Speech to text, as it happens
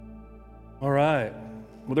All right.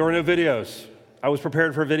 Well, there were no videos. I was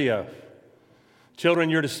prepared for a video. Children,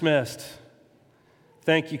 you're dismissed.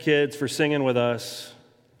 Thank you, kids, for singing with us.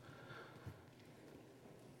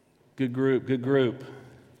 Good group, good group.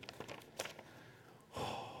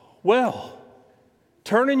 Well,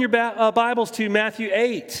 turn in your Bibles to Matthew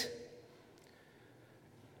 8.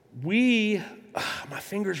 My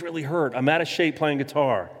fingers really hurt. I'm out of shape playing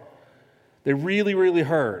guitar. They really, really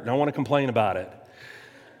hurt, and I want to complain about it.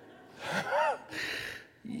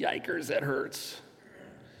 Yikers, that hurts.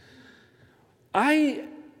 I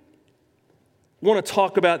want to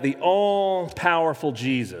talk about the all-powerful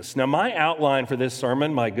Jesus. Now, my outline for this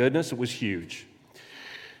sermon, my goodness, it was huge.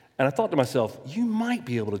 And I thought to myself, you might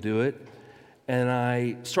be able to do it. And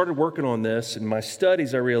I started working on this. In my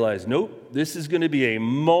studies, I realized, nope, this is going to be a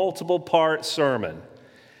multiple-part sermon.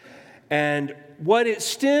 And what it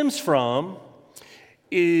stems from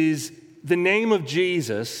is the name of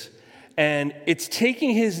Jesus, and it's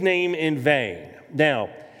taking his name in vain. Now,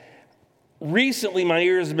 recently, my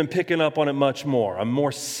ears have been picking up on it much more. I'm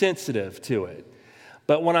more sensitive to it.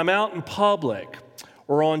 But when I'm out in public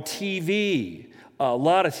or on TV, a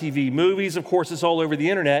lot of TV, movies, of course, it's all over the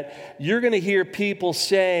internet, you're going to hear people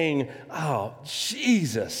saying, oh,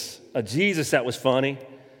 Jesus, Jesus, that was funny.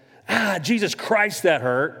 Jesus Christ, that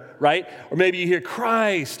hurt, right? Or maybe you hear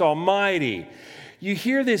Christ Almighty. You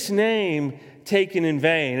hear this name taken in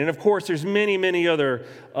vain. And of course, there's many, many other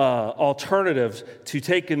alternatives to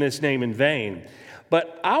taking this name in vain.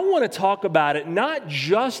 But I want to talk about it not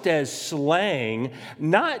just as slang,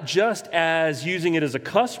 not just as using it as a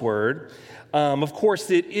cuss word. Of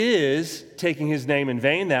course, it is taking his name in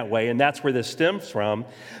vain that way, and that's where this stems from.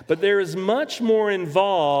 But there is much more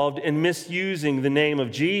involved in misusing the name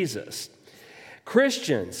of Jesus.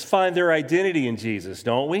 Christians find their identity in Jesus,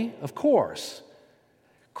 don't we? Of course.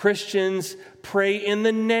 Christians pray in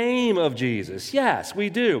the name of Jesus. Yes, we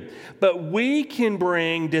do. But we can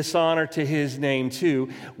bring dishonor to his name too.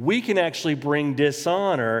 We can actually bring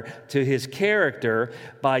dishonor to his character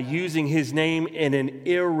by using his name in an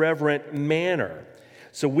irreverent manner.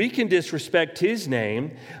 So we can disrespect his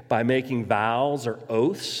name by making vows or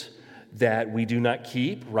oaths that we do not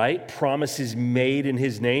keep, right? Promises made in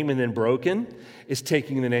his name and then broken is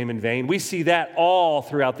taking the name in vain. We see that all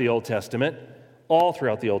throughout the Old Testament. All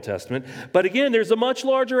throughout the Old Testament. But again, there's a much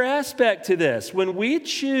larger aspect to this. When we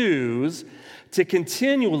choose to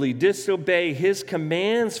continually disobey his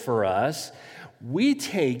commands for us, we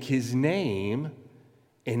take his name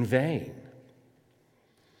in vain.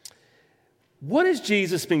 What has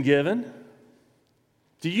Jesus been given?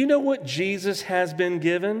 Do you know what Jesus has been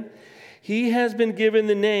given? He has been given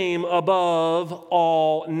the name above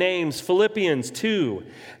all names. Philippians 2,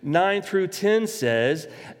 9 through 10 says,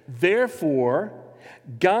 therefore,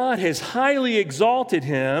 God has highly exalted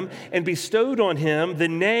him and bestowed on him the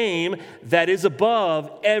name that is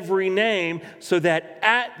above every name, so that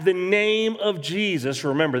at the name of Jesus,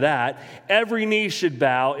 remember that, every knee should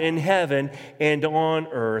bow in heaven and on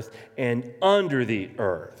earth and under the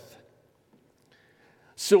earth.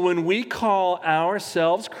 So when we call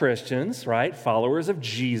ourselves Christians, right, followers of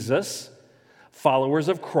Jesus, followers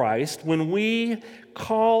of Christ, when we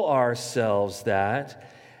call ourselves that,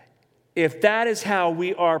 if that is how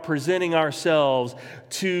we are presenting ourselves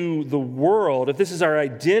to the world, if this is our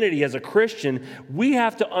identity as a Christian, we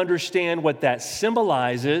have to understand what that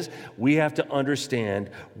symbolizes. We have to understand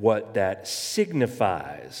what that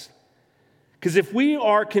signifies. Because if we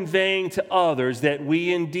are conveying to others that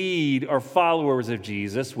we indeed are followers of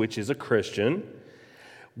Jesus, which is a Christian,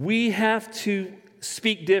 we have to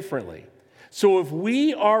speak differently. So if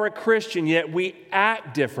we are a Christian, yet we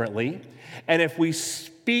act differently, and if we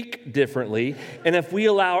speak differently, and if we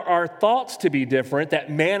allow our thoughts to be different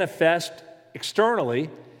that manifest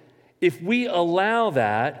externally, if we allow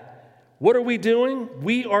that, what are we doing?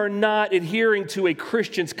 We are not adhering to a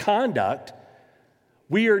Christian's conduct.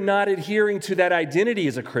 We are not adhering to that identity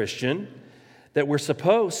as a Christian that we're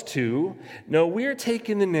supposed to. No, we're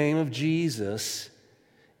taking the name of Jesus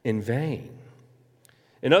in vain.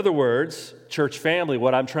 In other words, church family,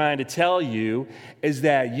 what I'm trying to tell you is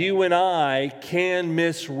that you and I can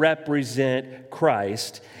misrepresent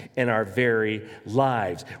Christ in our very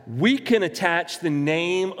lives. We can attach the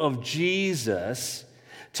name of Jesus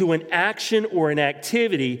to an action or an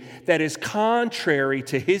activity that is contrary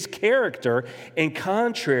to his character and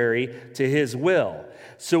contrary to his will.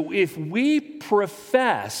 So if we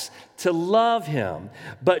profess to love him,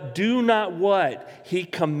 but do not what he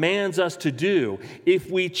commands us to do, if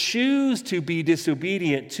we choose to be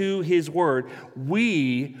disobedient to his word,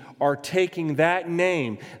 we are taking that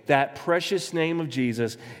name, that precious name of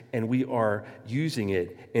Jesus, and we are using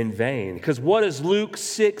it in vain. Because what does Luke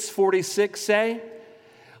 6:46 say?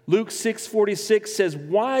 Luke 6:46 says,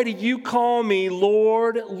 "Why do you call me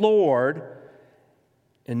Lord, Lord,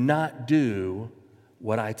 and not do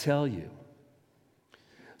what I tell you?"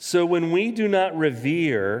 So when we do not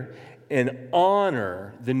revere and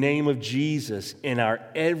honor the name of Jesus in our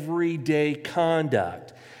everyday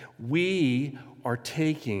conduct, we are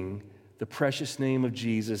taking the precious name of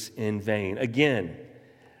Jesus in vain. Again,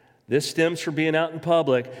 this stems from being out in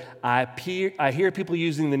public. I hear people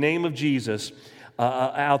using the name of Jesus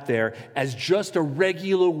out there as just a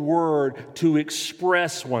regular word to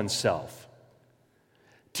express oneself,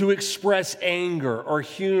 to express anger or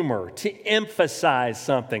humor, to emphasize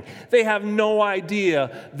something. They have no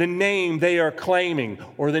idea the name they are claiming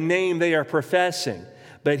or the name they are professing,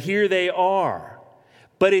 but here they are.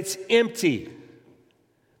 But it's empty.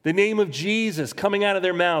 The name of Jesus coming out of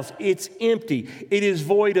their mouths, it's empty. It is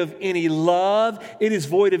void of any love. It is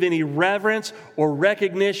void of any reverence or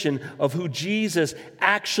recognition of who Jesus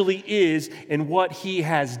actually is and what he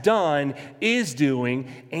has done, is doing,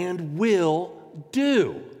 and will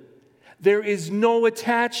do. There is no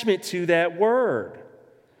attachment to that word.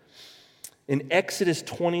 In Exodus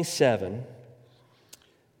 27,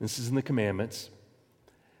 this is in the commandments,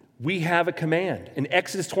 we have a command. In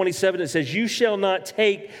Exodus 27, it says, "You shall not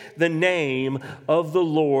take the name of the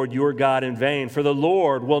Lord your God in vain, for the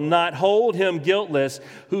Lord will not hold him guiltless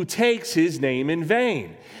who takes his name in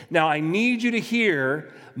vain." Now, I need you to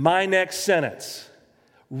hear my next sentence.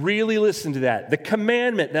 Really listen to that. The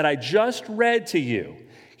commandment that I just read to you,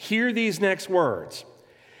 hear these next words.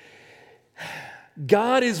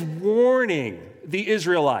 God is warning the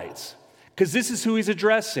Israelites, because this is who he's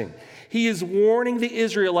addressing. He is warning the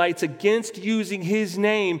Israelites against using his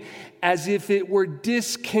name as if it were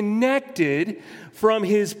disconnected from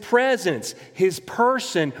his presence, his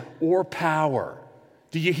person, or power.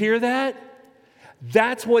 Do you hear that?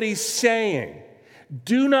 That's what he's saying.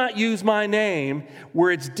 Do not use my name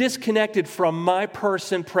where it's disconnected from my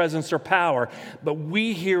person, presence, or power. But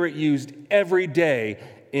we hear it used every day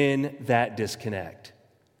in that disconnect.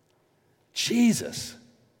 Jesus,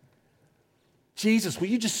 will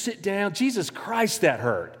you just sit down? Jesus Christ, that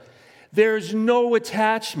hurt. There's no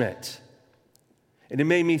attachment. And it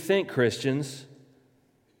made me think, Christians,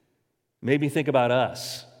 made me think about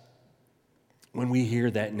us when we hear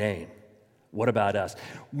that name. What about us?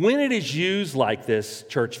 When it is used like this,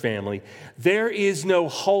 church family, there is no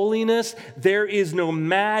holiness, there is no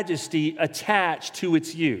majesty attached to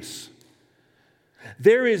its use.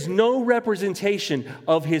 There is no representation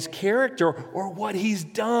of his character or what he's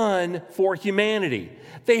done for humanity.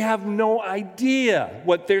 They have no idea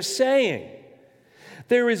what they're saying.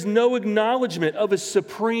 There is no acknowledgement of a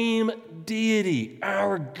supreme deity,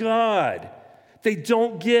 our God. They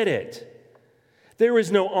don't get it. There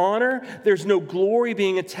is no honor, there's no glory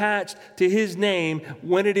being attached to his name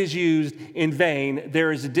when it is used in vain.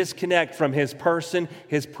 There is a disconnect from his person,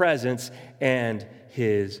 his presence, and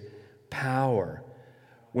his power.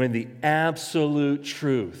 When the absolute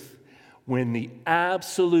truth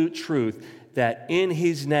that in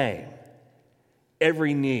his name,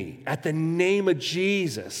 every knee, at the name of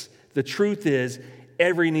Jesus, the truth is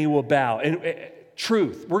every knee will bow. And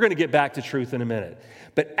truth, we're going to get back to truth in a minute.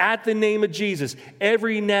 But at the name of Jesus,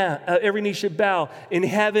 every knee should bow in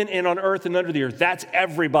heaven and on earth and under the earth. That's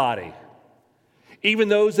everybody. Even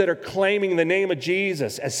those that are claiming the name of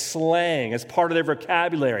Jesus as slang, as part of their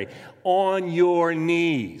vocabulary, on your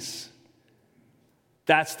knees.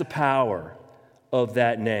 That's the power of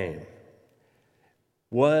that name.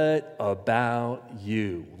 What about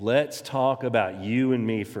you? Let's talk about you and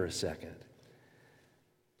me for a second.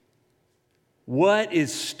 What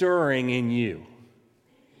is stirring in you?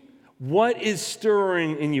 What is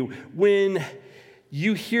stirring in you when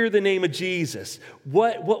you hear the name of Jesus?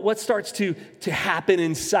 What starts to happen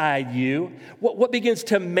inside you? What begins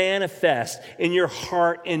to manifest in your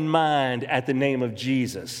heart and mind at the name of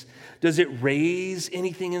Jesus? Does it raise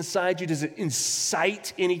anything inside you? Does it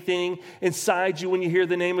incite anything inside you when you hear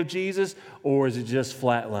the name of Jesus? Or is it just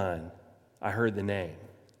flatline? I heard the name.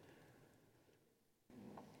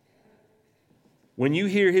 When you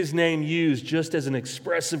hear his name used just as an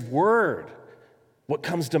expressive word, what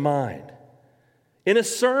comes to mind? In a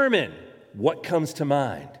sermon, what comes to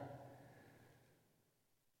mind?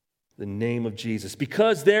 The name of Jesus.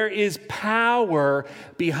 Because there is power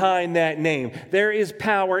behind that name. There is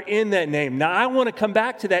power in that name. Now, I want to come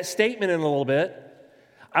back to that statement in a little bit.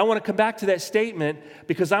 I want to come back to that statement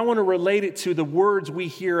because I want to relate it to the words we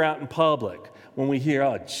hear out in public when we hear,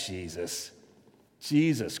 oh, Jesus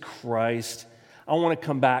Christ. I want to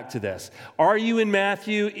come back to this. Are you in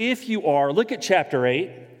Matthew? If you are, look at chapter 8.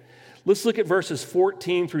 Let's look at verses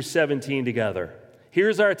 14 through 17 together.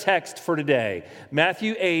 Here's our text for today.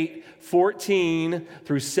 Matthew 8, 14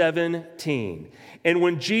 through 17. And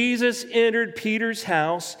when Jesus entered Peter's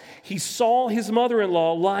house, he saw his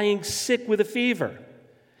mother-in-law lying sick with a fever.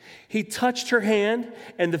 He touched her hand,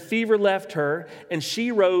 and the fever left her, and she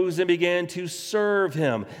rose and began to serve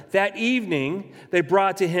him. That evening, they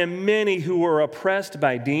brought to him many who were oppressed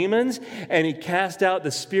by demons, and he cast out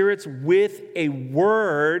the spirits with a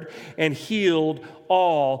word and healed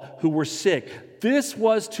all who were sick. This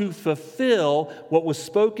was to fulfill what was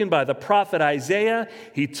spoken by the prophet Isaiah.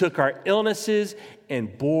 He took our illnesses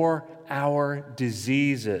and bore our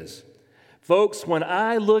diseases. Folks, when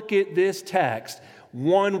I look at this text,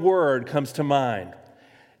 one word comes to mind: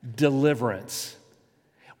 deliverance.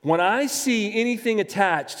 When I see anything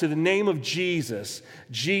attached to the name of Jesus,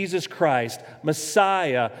 Jesus Christ,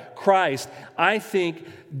 Messiah, Christ, I think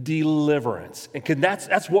deliverance. And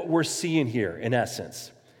that's what we're seeing here in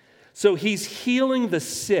essence. So he's healing the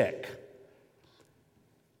sick.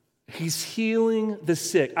 He's healing the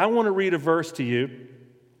sick. I want to read a verse to you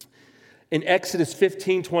in Exodus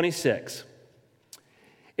 15:26.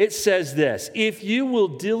 It says this: if you will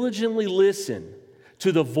diligently listen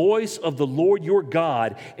to the voice of the Lord your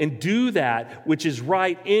God and do that which is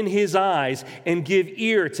right in his eyes and give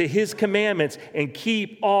ear to his commandments and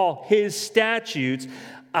keep all his statutes,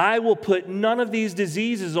 I will put none of these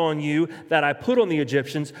diseases on you that I put on the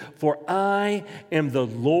Egyptians, for I am the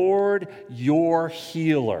Lord your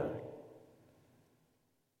healer.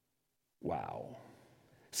 Wow.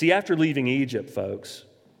 See, after leaving Egypt, folks,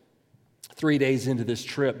 3 days into this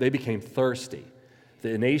trip, they became thirsty.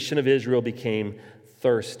 The nation of Israel became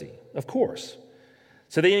thirsty, of course.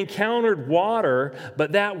 So they encountered water,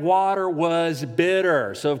 but that water was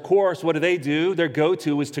bitter. So of course, what do? Their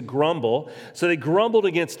go-to was to grumble. So they grumbled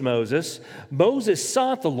against Moses. Moses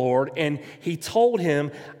sought the Lord, and he told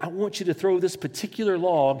him, I want you to throw this particular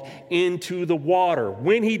log into the water.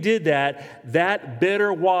 When he did that, that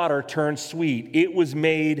bitter water turned sweet. It was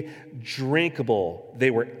made drinkable.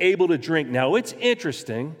 They were able to drink. Now, it's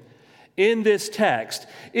interesting. In this text,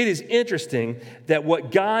 it is interesting that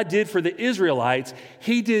what God did for the Israelites,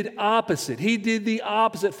 he did opposite. He did the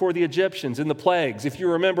opposite for the Egyptians in the plagues. If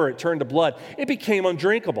you remember, it turned to blood. It became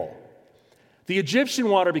undrinkable. The Egyptian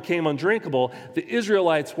water became undrinkable. The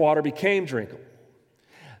Israelites' water became drinkable.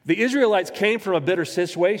 The Israelites came from a bitter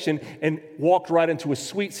situation and walked right into a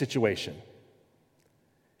sweet situation.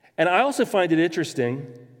 And I also find it interesting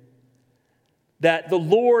that the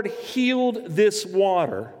Lord healed this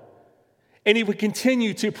water, and he would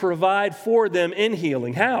continue to provide for them in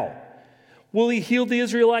healing. How? Well, he healed the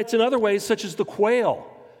Israelites in other ways, such as the quail,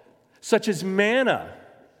 such as manna,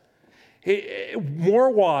 more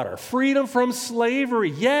water, freedom from slavery.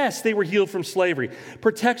 Yes, they were healed from slavery.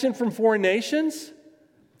 Protection from foreign nations,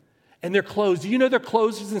 and their clothes. Do you know their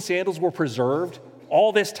clothes and sandals were preserved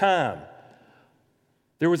all this time?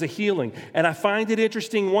 There was a healing. And I find it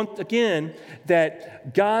interesting, once again,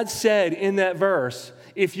 that God said in that verse,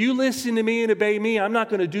 if you listen to me and obey me, I'm not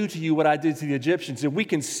going to do to you what I did to the Egyptians. And we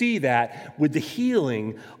can see that with the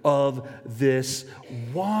healing of this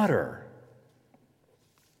water.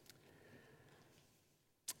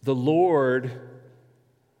 The Lord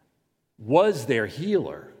was their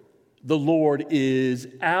healer. The Lord is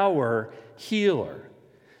our healer.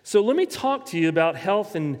 So let me talk to you about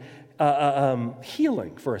health and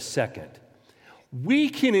healing for a second. We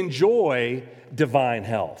can enjoy divine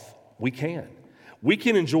health. We can. We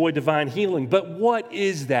can enjoy divine healing, but what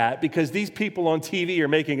is that? Because these people on TV are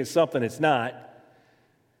making it something it's not.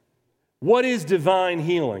 What is divine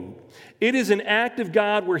healing? It is an act of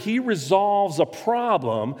God where he resolves a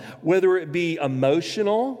problem, whether it be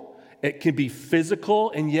emotional, it can be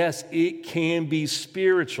physical, and yes, it can be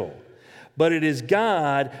spiritual. But it is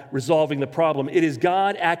God resolving the problem. It is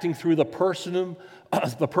God acting through the person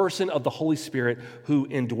of the Holy Spirit who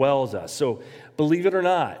indwells us. So believe it or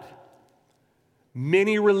not,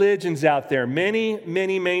 many religions out there,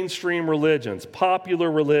 many mainstream religions,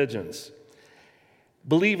 popular religions,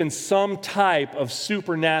 believe in some type of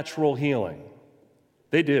supernatural healing.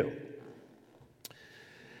 They do.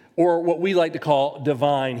 Or what we like to call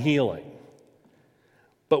divine healing.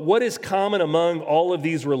 But what is common among all of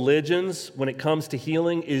these religions when it comes to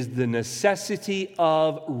healing is the necessity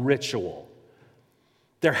of ritual.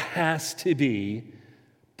 There has to be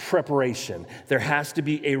preparation. There has to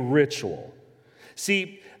be a ritual.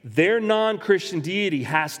 See, their non-Christian deity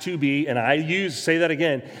has to be, and say that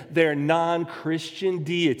again, their non-Christian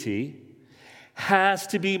deity has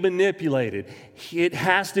to be manipulated. It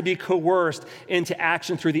has to be coerced into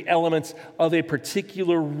action through the elements of a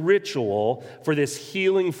particular ritual for this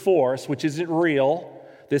healing force, which isn't real,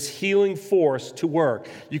 this healing force to work.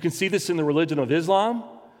 You can see this in the religion of Islam.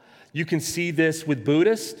 You can see this with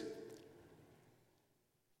Buddhists.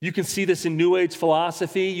 You can see this in New Age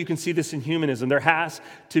philosophy. You can see this in humanism. There has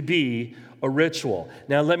to be a ritual.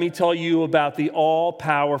 Now, let me tell you about the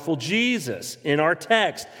all-powerful Jesus in our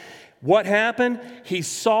text. What happened? He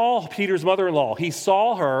saw Peter's mother-in-law. He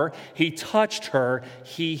saw her. He touched her.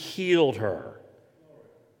 He healed her.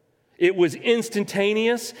 It was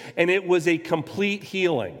instantaneous, and it was a complete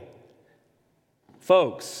healing.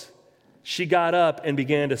 Folks, she got up and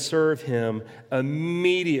began to serve him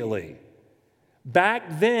immediately.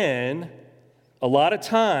 Back then, a lot of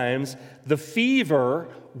times, the fever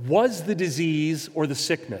was the disease or the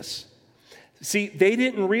sickness. See, they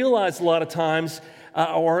didn't realize a lot of times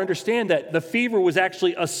or understand that the fever was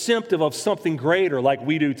actually a symptom of something greater like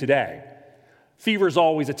we do today. Fever is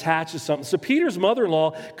always attached to something. So Peter's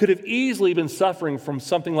mother-in-law could have easily been suffering from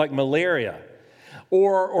something like malaria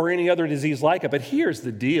or any other disease like it. But here's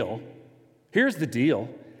the deal. Here's the deal.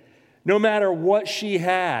 No matter what she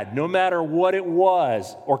had, no matter what it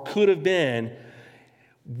was or could have been,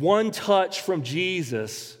 one touch from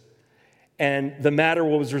Jesus and the matter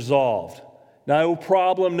was resolved. No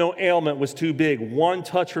problem, no ailment was too big. One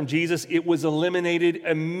touch from Jesus, it was eliminated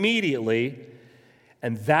immediately.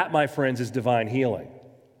 And that, my friends, is divine healing.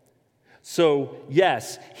 So,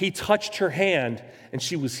 yes, he touched her hand and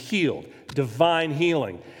she was healed. Divine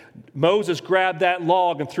healing. Moses grabbed that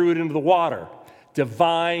log and threw it into the water.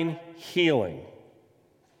 Divine healing.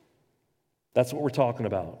 That's what we're talking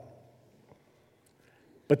about.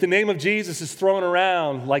 But the name of Jesus is thrown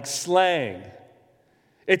around like slang.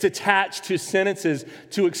 It's attached to sentences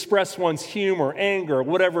to express one's humor, anger,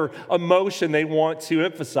 whatever emotion they want to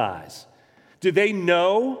emphasize. Do they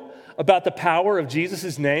know about the power of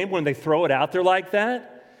Jesus' name when they throw it out there like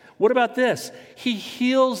that? What about this? He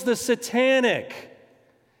heals the satanic.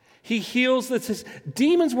 He heals the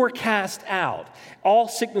demons were cast out. All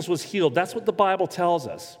sickness was healed. That's what the Bible tells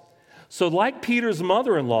us. So like Peter's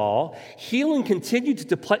mother-in-law, healing continued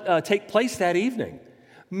to take place that evening.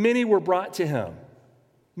 Many were brought to him.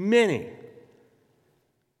 Many.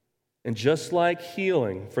 And just like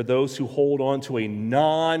healing for those who hold on to a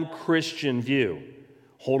non-Christian view,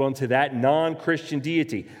 hold on to that non-Christian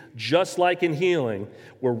deity, just like in healing,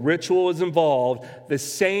 where ritual is involved, the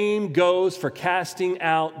same goes for casting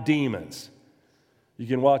out demons. You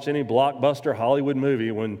can watch any blockbuster Hollywood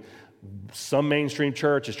movie when some mainstream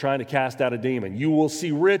church is trying to cast out a demon. You will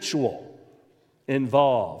see ritual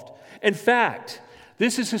involved. In fact,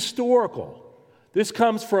 this is historical. This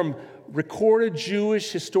comes from recorded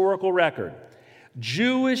Jewish historical record.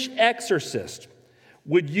 Jewish exorcists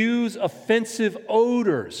would use offensive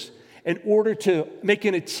odors in order to make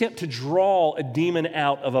an attempt to draw a demon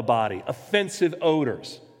out of a body. Offensive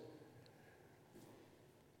odors.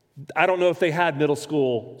 I don't know if they had middle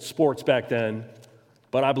school sports back then,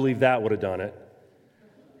 but I believe that would have done it.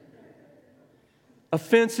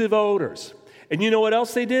 Offensive odors. And you know what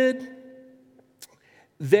else they did?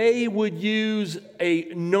 They would use a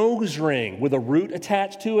nose ring with a root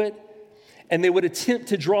attached to it, and they would attempt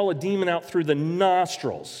to draw a demon out through the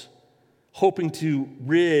nostrils, hoping to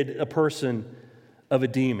rid a person of a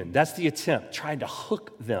demon. That's the attempt, trying to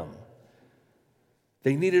hook them.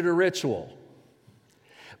 They needed a ritual.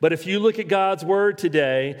 But if you look at God's word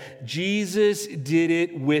today, Jesus did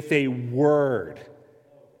it with a word.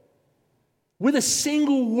 With a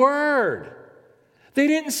single word. They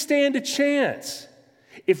didn't stand a chance.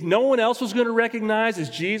 If no one else was going to recognize as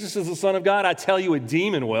Jesus as the Son of God, I tell you a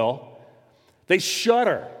demon will. They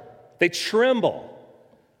shudder. They tremble.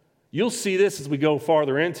 You'll see this as we go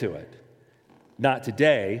farther into it. Not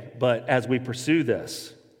today, but as we pursue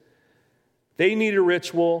this. They needed a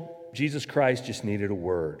ritual. Jesus Christ just needed a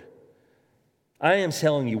word. I am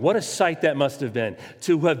telling you, what a sight that must have been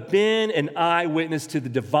to have been an eyewitness to the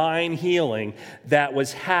divine healing that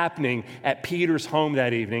was happening at Peter's home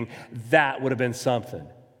that evening. That would have been something.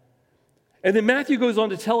 And then Matthew goes on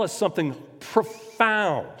to tell us something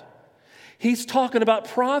profound. He's talking about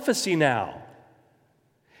prophecy now.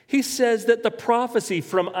 He says that the prophecy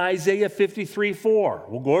from Isaiah 53:4,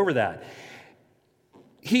 we'll go over that.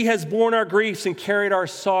 He has borne our griefs and carried our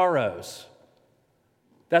sorrows.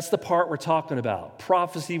 That's the part we're talking about.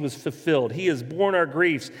 Prophecy was fulfilled. He has borne our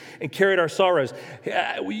griefs and carried our sorrows.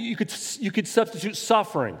 You could substitute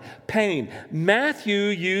suffering, pain. Matthew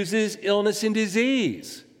uses illness and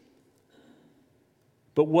disease.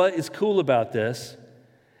 But what is cool about this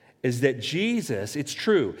is that Jesus, it's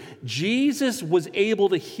true, Jesus was able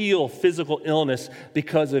to heal physical illness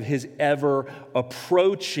because of his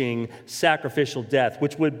ever-approaching sacrificial death,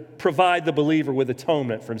 which would provide the believer with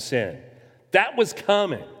atonement from sin. That was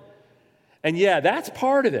coming. And yeah, that's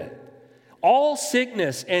part of it. All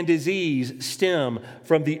sickness and disease stem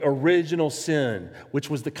from the original sin, which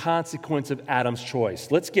was the consequence of Adam's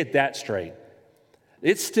choice. Let's get that straight.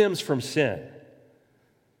 It stems from sin.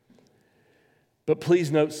 But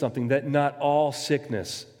please note something, that not all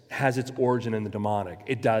sickness has its origin in the demonic.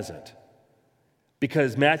 It doesn't.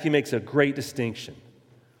 Because Matthew makes a great distinction.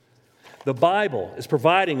 The Bible is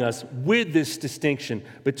providing us with this distinction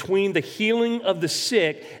between the healing of the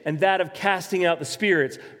sick and that of casting out the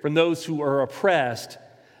spirits from those who are oppressed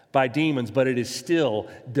by demons, but it is still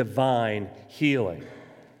divine healing.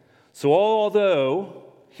 So although,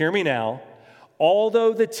 hear me now,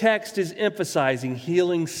 although the text is emphasizing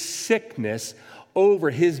healing sickness over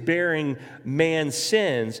his bearing man's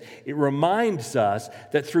sins, it reminds us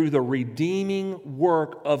that through the redeeming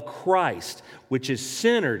work of Christ, which is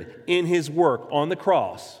centered in his work on the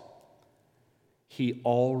cross, he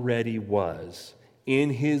already was in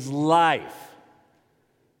his life.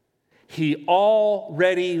 He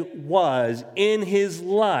already was in his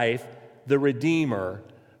life the Redeemer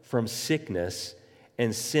from sickness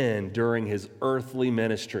and sin during his earthly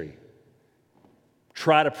ministry.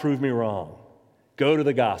 Try to prove me wrong. Go to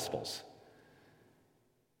the Gospels.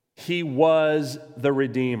 He was the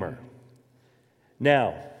Redeemer.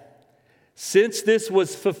 Now, since this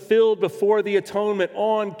was fulfilled before the atonement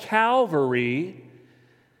on Calvary,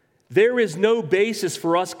 there is no basis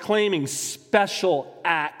for us claiming special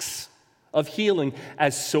acts of healing,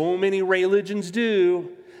 as so many religions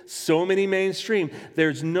do, so many mainstream.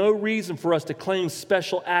 There's no reason for us to claim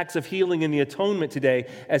special acts of healing in the atonement today,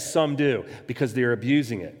 as some do, because they're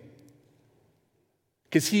abusing it.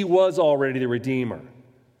 Because he was already the Redeemer.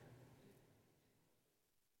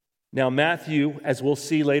 Now, Matthew, as we'll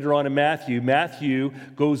see later on in Matthew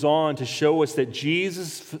goes on to show us that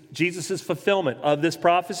Jesus' fulfillment of this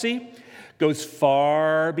prophecy goes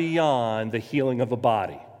far beyond the healing of a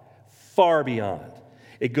body. Far beyond.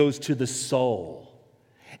 It goes to the soul.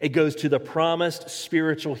 It goes to the promised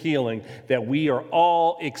spiritual healing that we are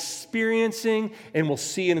all experiencing and will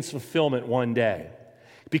see in its fulfillment one day.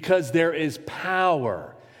 Because there is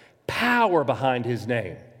power behind his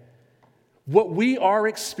name. What we are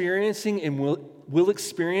experiencing and will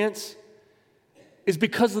experience is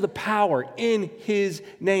because of the power in his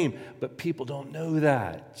name. But people don't know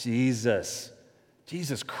that. Jesus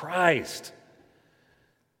Christ.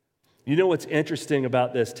 You know what's interesting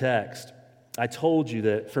about this text? I told you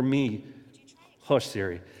that for me, hush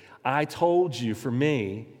Siri, I told you for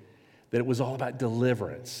me that it was all about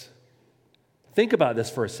deliverance. Think about this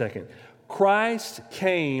for a second. Christ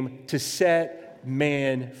came to set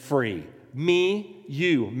man free. Me,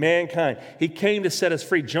 you, mankind. He came to set us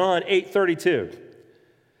free. John 8:32.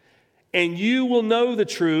 And you will know the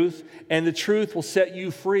truth, and the truth will set you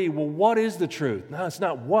free. Well, what is the truth? No, it's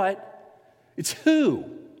not what. It's who.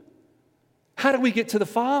 How do we get to the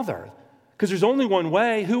Father? Because there's only one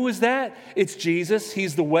way. Who is that? It's Jesus.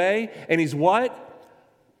 He's the way. And he's what?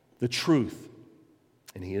 The truth.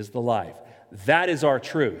 And he is the life. That is our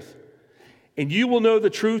truth. And you will know the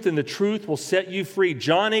truth, and the truth will set you free.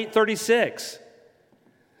 John 8:36.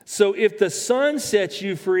 So if the Son sets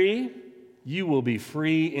you free, you will be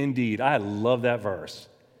free indeed. I love that verse.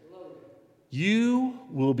 You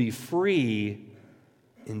will be free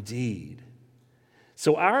indeed.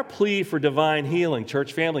 So our plea for divine healing,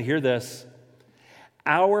 church family, hear this.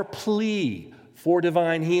 Our plea for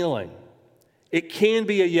divine healing, it can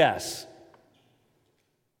be a yes.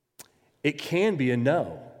 It can be a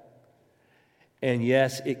no. And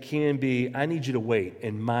yes, it can be, I need you to wait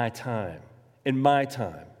in my time. In my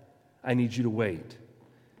time, I need you to wait.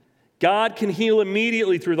 God can heal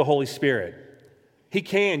immediately through the Holy Spirit. He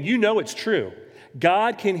can. You know it's true.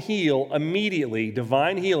 God can heal immediately,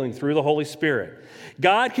 divine healing through the Holy Spirit.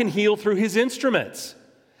 God can heal through his instruments.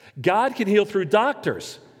 God can heal through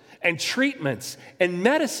doctors and treatments and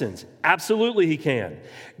medicines. Absolutely he can.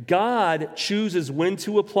 God chooses when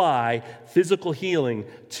to apply physical healing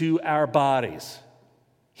to our bodies.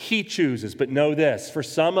 He chooses, but know this, for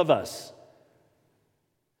some of us,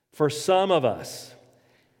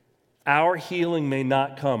 our healing may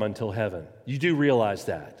not come until heaven. You do realize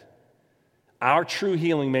that. Our true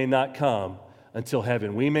healing may not come until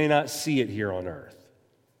heaven. We may not see it here on earth.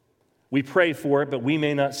 We pray for it, but we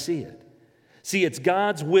may not see it. See, it's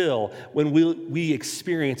God's will when we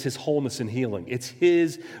experience His wholeness and healing. It's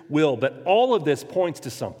His will. But all of this points to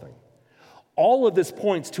something. All of this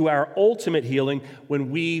points to our ultimate healing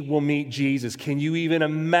when we will meet Jesus. Can you even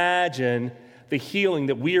imagine the healing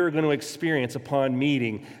that we are going to experience upon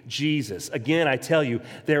meeting Jesus? Again, I tell you,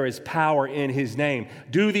 there is power in His name.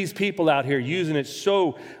 Do these people out here using it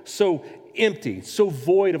so empty, so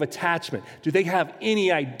void of attachment, do they have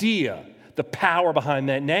any idea the power behind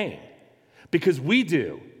that name? Because we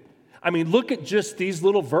do. I mean, look at just these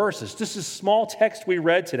little verses, just this small text we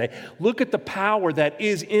read today. Look at the power that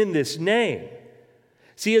is in this name.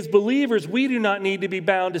 See, as believers, we do not need to be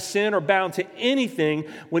bound to sin or bound to anything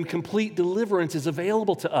when complete deliverance is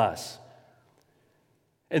available to us.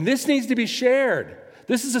 And this needs to be shared.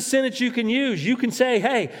 This is a sentence you can use. You can say,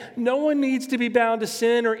 hey, no one needs to be bound to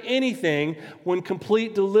sin or anything when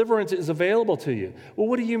complete deliverance is available to you. Well,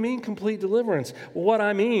 what do you mean complete deliverance? Well, what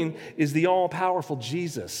I mean is the all-powerful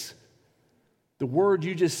Jesus. The word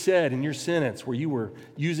you just said in your sentence where you were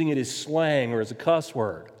using it as slang or as a cuss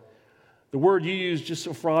word. The word you use just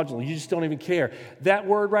so fraudulent, you just don't even care. That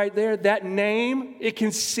word right there, that name, it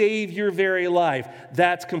can save your very life.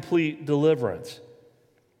 That's complete deliverance.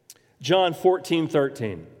 John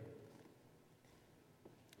 14:13.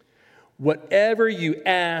 Whatever you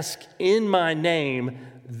ask in my name,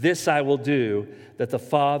 this I will do, that the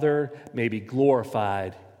Father may be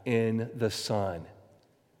glorified in the Son.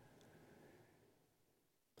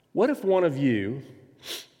 What if one of you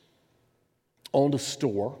owned a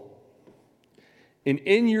store, and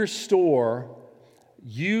in your store,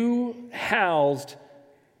 you housed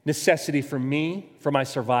necessity for me, for my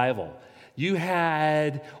survival? You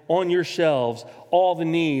had on your shelves all the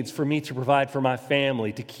needs for me to provide for my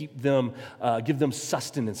family, to keep them, give them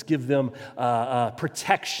sustenance, give them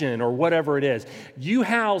protection or whatever it is. You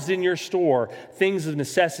housed in your store things of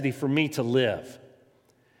necessity for me to live.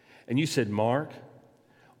 And you said, Mark,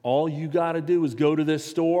 all you got to do is go to this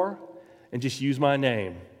store and just use my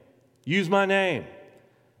name. Use my name.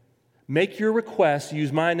 Make your request,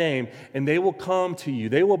 use my name, and they will come to you.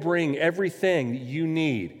 They will bring everything that you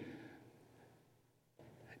need.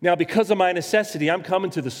 Now, because of my necessity, I'm coming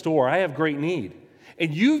to the store. I have great need.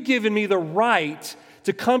 And you've given me the right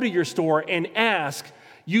to come to your store and ask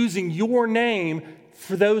using your name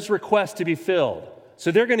for those requests to be filled. So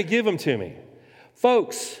they're going to give them to me.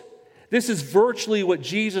 Folks, this is virtually what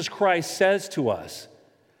Jesus Christ says to us.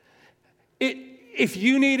 If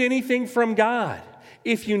you need anything from God,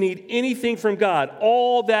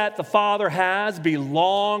 all that the Father has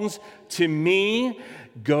belongs to me.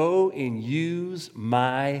 Go and use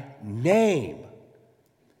my name.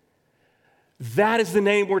 That is the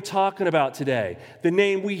name we're talking about today. The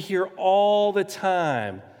name we hear all the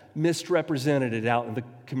time misrepresented out in the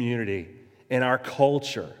community, in our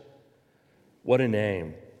culture. What a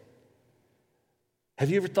name. Have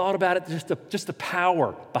you ever thought about it? Just the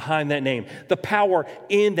power behind that name, the power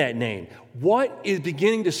in that name. What is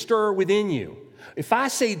beginning to stir within you? If I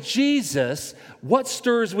say Jesus, what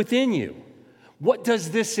stirs within you? What does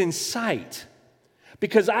this incite?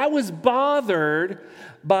 Because I was bothered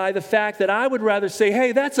by the fact that I would rather say,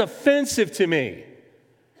 hey, that's offensive to me.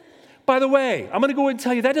 By the way, I'm going to go ahead and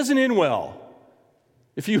tell you that doesn't end well.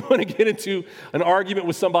 If you want to get into an argument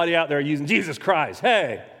with somebody out there using Jesus Christ,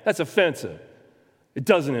 hey, that's offensive. It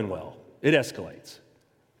doesn't end well. It escalates.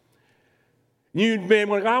 You may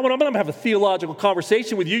want to go, I'm going to have a theological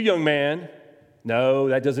conversation with you, young man. No,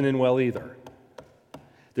 that doesn't end well either.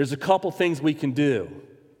 There's a couple things we can do.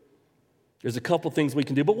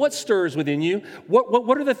 But what stirs within you?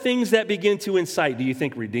 What are the things that begin to incite? Do you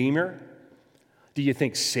think Redeemer? Do you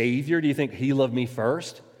think Savior? Do you think He loved me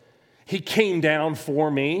first? He came down for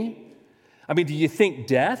me? I mean, do you think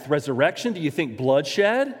death, resurrection? Do you think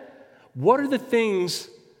bloodshed? What are the things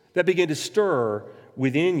that begin to stir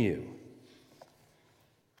within you?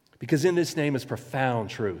 Because in this name is profound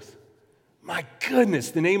truth. My goodness,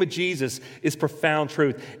 the name of Jesus is profound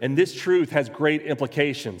truth, and this truth has great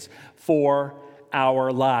implications for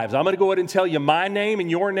our lives. I'm going to go ahead and tell you my name and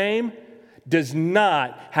your name does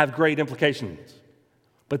not have great implications,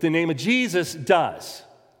 but the name of Jesus does.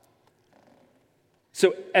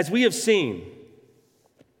 So as we have seen,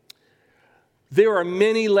 there are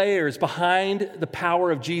many layers behind the power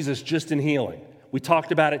of Jesus just in healing. We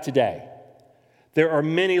talked about it today. There are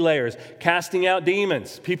many layers. Casting out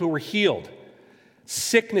demons, people were healed.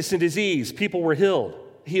 Sickness and disease, people were healed.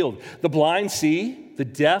 healed. The blind see, the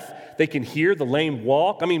deaf, they can hear, the lame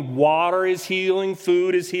walk. I mean, water is healing,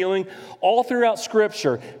 food is healing. All throughout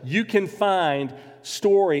Scripture, you can find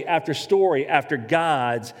story after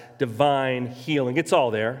God's divine healing. It's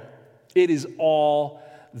all there. It is all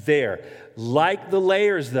there. Like the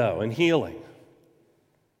layers, though, in healing.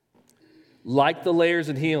 Like the layers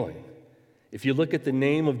in healing. If you look at the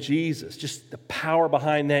name of Jesus, just the power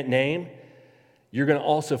behind that name, you're going to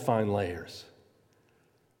also find layers.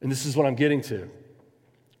 And this is what I'm getting to.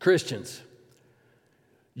 Christians,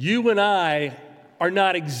 you and I are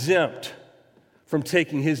not exempt from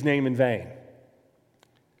taking his name in vain.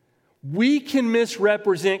 We can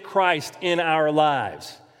misrepresent Christ in our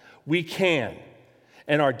lives. We can.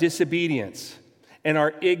 And our disobedience, and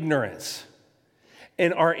our ignorance,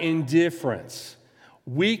 and our indifference,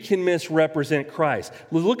 we can misrepresent Christ.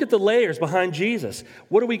 Look at the layers behind Jesus.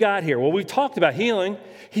 What do we got here? Well, we've talked about healing.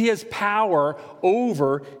 He has power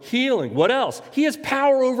over healing. What else? He has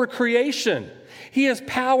power over creation. He has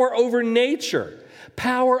power over nature,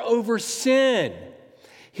 power over sin.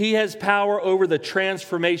 He has power over the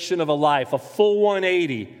transformation of a life, a full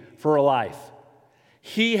 180 for a life.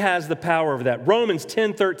 He has the power over that. Romans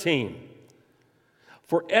 10:13.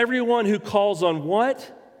 For everyone who calls on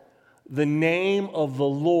what? The name of the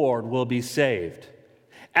Lord will be saved.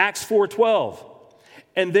 Acts 4:12.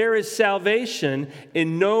 And there is salvation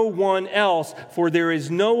in no one else, for there is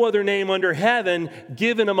no other name under heaven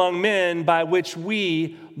given among men by which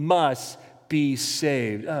we must be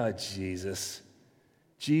saved. Oh, Jesus.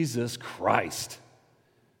 Jesus Christ.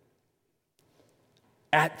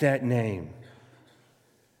 At that name.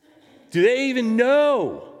 Do they even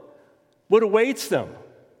know what awaits them?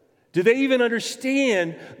 Do they even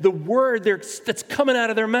understand the word that's coming out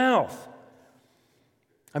of their mouth?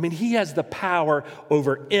 I mean, he has the power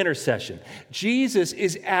over intercession. Jesus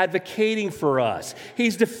is advocating for us.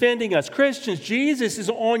 He's defending us. Christians, Jesus is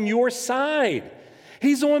on your side.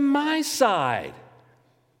 He's on my side.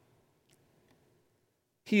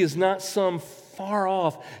 He is not some far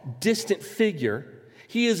off, distant figure.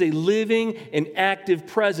 He is a living and active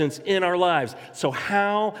presence in our lives. So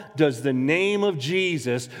how does the name of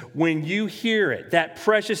Jesus, when you hear it, that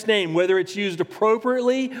precious name, whether it's used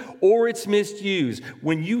appropriately or it's misused,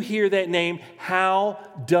 when you hear that name, how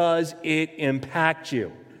does it impact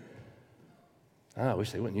you? I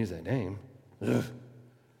wish they wouldn't use that name. Ugh.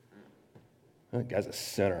 That guy's a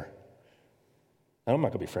sinner. I'm not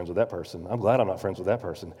going to be friends with that person. I'm glad I'm not friends with that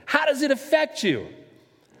person. How does it affect you?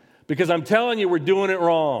 Because I'm telling you, we're doing it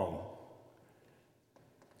wrong.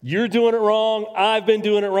 You're doing it wrong. I've been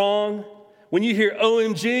doing it wrong. When you hear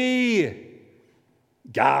OMG,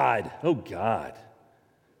 God, oh God.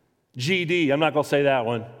 GD, I'm not going to say that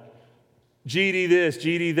one. GD this,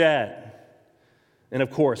 GD that. And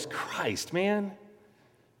of course, Christ, man.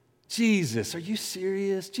 Jesus, are you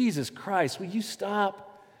serious? Jesus Christ, will you stop?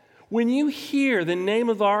 When you hear the name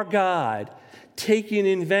of our God taken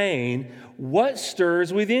in vain, what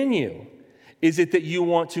stirs within you? Is it that you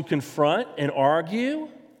want to confront and argue?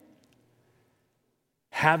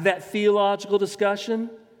 Have that theological discussion?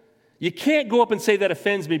 You can't go up and say that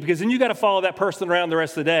offends me, because then you got to follow that person around the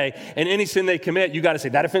rest of the day, and any sin they commit, you got to say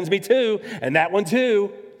that offends me too, and that one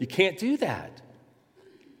too. You can't do that.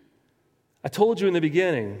 I told you in the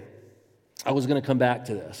beginning I was going to come back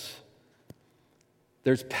to this.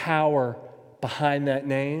 There's power behind that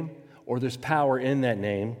name, or there's power in that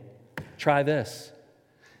name. Try this.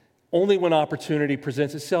 Only when opportunity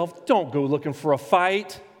presents itself, don't go looking for a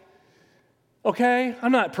fight. Okay?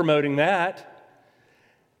 I'm not promoting that.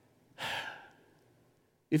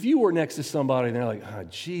 If you were next to somebody and they're like, oh,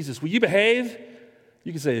 Jesus, will you behave?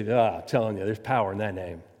 You can say, I'm telling you, there's power in that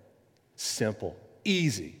name. Simple,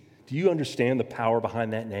 easy. Do you understand the power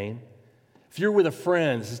behind that name? If you're with a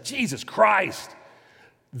friend that says, Jesus Christ,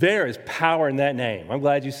 there is power in that name. I'm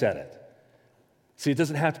glad you said it. See, it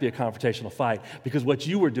doesn't have to be a confrontational fight, because what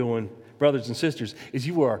you were doing, brothers and sisters, is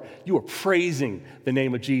you were praising the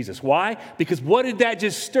name of Jesus. Why? Because what did that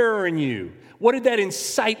just stir in you? What did that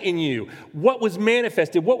incite in you? What was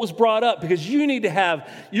manifested? What was brought up? Because you need to have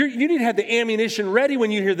the ammunition ready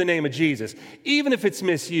when you hear the name of Jesus, even if it's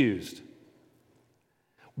misused.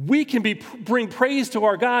 We can bring praise to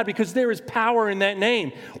our God because there is power in that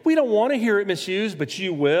name. We don't want to hear it misused, but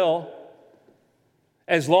you will.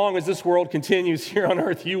 As long as this world continues here on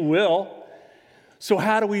earth, you will. So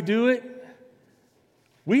how do we do it?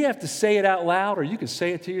 We have to say it out loud, or you can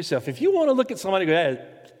say it to yourself. If you want to look at somebody and go, hey,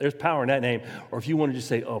 there's power in that name, or if you want to just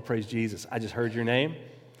say, oh, praise Jesus, I just heard your name,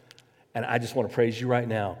 and I just want to praise you right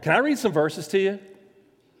now. Can I read some verses to you?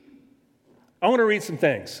 I want to read some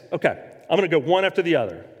things. Okay, I'm going to go one after the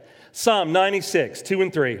other. Psalm 96, 2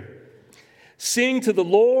 and 3. Sing to the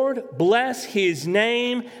Lord, bless his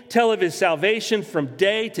name, tell of his salvation from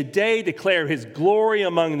day to day, declare his glory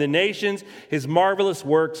among the nations, his marvelous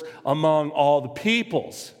works among all the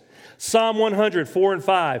peoples. Psalm 100, 4 and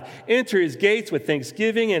 5. Enter his gates with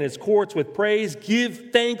thanksgiving and his courts with praise.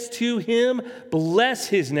 Give thanks to him. Bless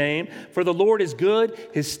his name. For the Lord is good.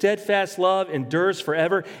 His steadfast love endures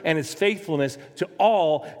forever, and his faithfulness to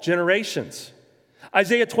all generations.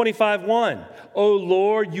 Isaiah 25, 1. O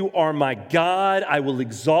Lord, you are my God. I will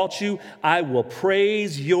exalt you. I will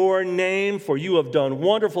praise your name, for you have done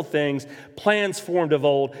wonderful things, plans formed of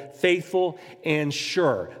old, faithful and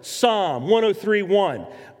sure. Psalm 103, 1.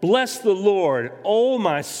 Bless the Lord, O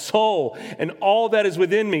my soul, and all that is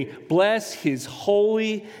within me. Bless his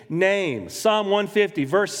holy name. Psalm 150,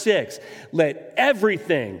 verse 6. Let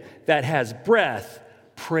everything that has breath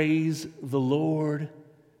praise the Lord.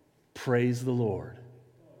 Praise the Lord.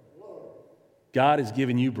 God has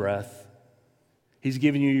given you breath. He's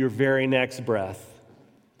given you your very next breath.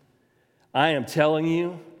 I am telling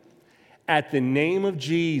you, at the name of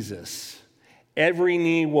Jesus, every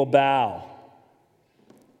knee will bow.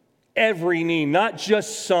 Every knee, not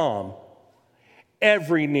just some,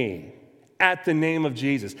 every knee at the name of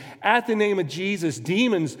Jesus. At the name of Jesus,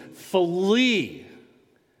 demons flee,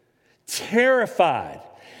 terrified.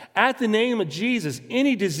 At the name of Jesus,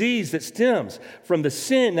 any disease that stems from the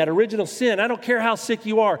sin, that original sin, I don't care how sick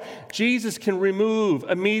you are, Jesus can remove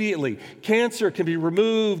immediately. Cancer can be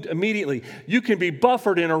removed immediately. You can be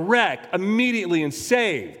buffered in a wreck immediately and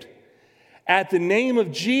saved. At the name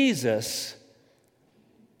of Jesus,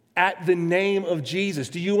 at the name of Jesus.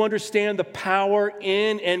 Do you understand the power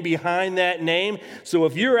in and behind that name? So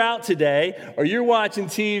if you're out today, or you're watching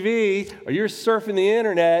TV, or you're surfing the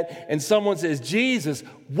internet, and someone says, Jesus,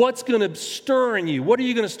 what's going to stir in you? What are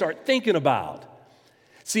you going to start thinking about?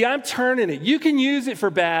 See, I'm turning it. You can use it for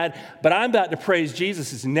bad, but I'm about to praise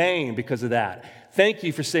Jesus' name because of that. Thank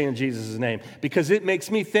you for saying Jesus' name, because it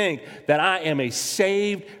makes me think that I am a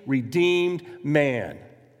saved, redeemed man.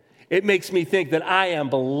 It makes me think that I am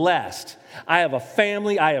blessed. I have a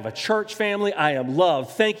family. I have a church family. I am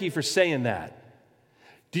loved. Thank you for saying that.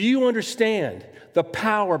 Do you understand the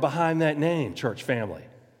power behind that name, church family?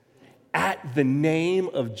 At the name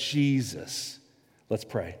of Jesus. Let's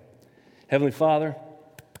pray. Heavenly Father,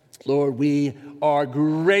 Lord, we are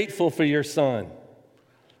grateful for your Son.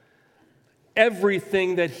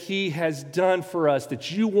 Everything that he has done for us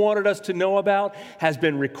that you wanted us to know about has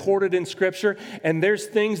been recorded in Scripture, and there's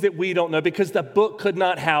things that we don't know because the book could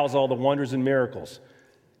not house all the wonders and miracles.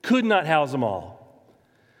 Could not house them all.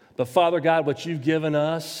 But Father God, what you've given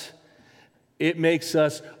us, it makes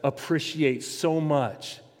us appreciate so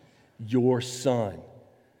much your Son.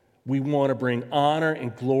 We want to bring honor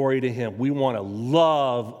and glory to him. We want to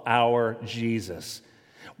love our Jesus.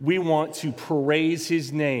 We want to praise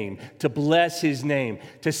his name, to bless his name,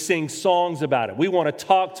 to sing songs about it. We want to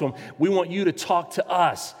talk to him. We want you to talk to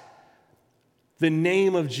us. The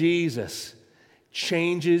name of Jesus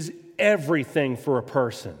changes everything for a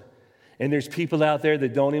person. And there's people out there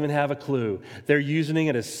that don't even have a clue. They're using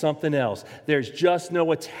it as something else. There's just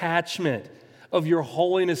no attachment of your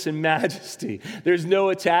holiness and majesty. There's no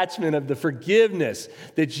attachment of the forgiveness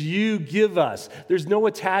that you give us. There's no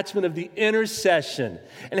attachment of the intercession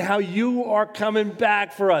and how you are coming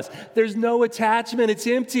back for us. There's no attachment. It's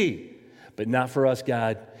empty. But not for us,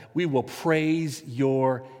 God. We will praise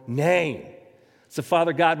your name. So,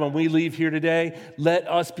 Father God, when we leave here today, let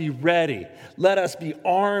us be ready. Let us be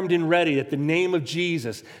armed and ready at the name of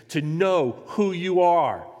Jesus to know who you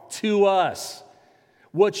are to us.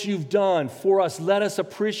 What you've done for us. Let us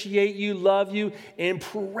appreciate you, love you, and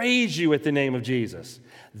praise you at the name of Jesus.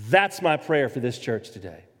 That's my prayer for this church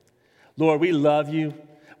today. Lord, we love you.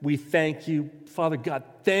 We thank you. Father God,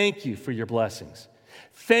 thank you for your blessings.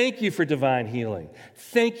 Thank you for divine healing.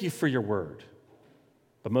 Thank you for your word.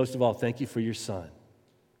 But most of all, thank you for your Son,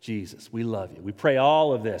 Jesus. We love you. We pray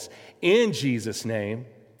all of this in Jesus' name.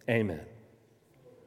 Amen.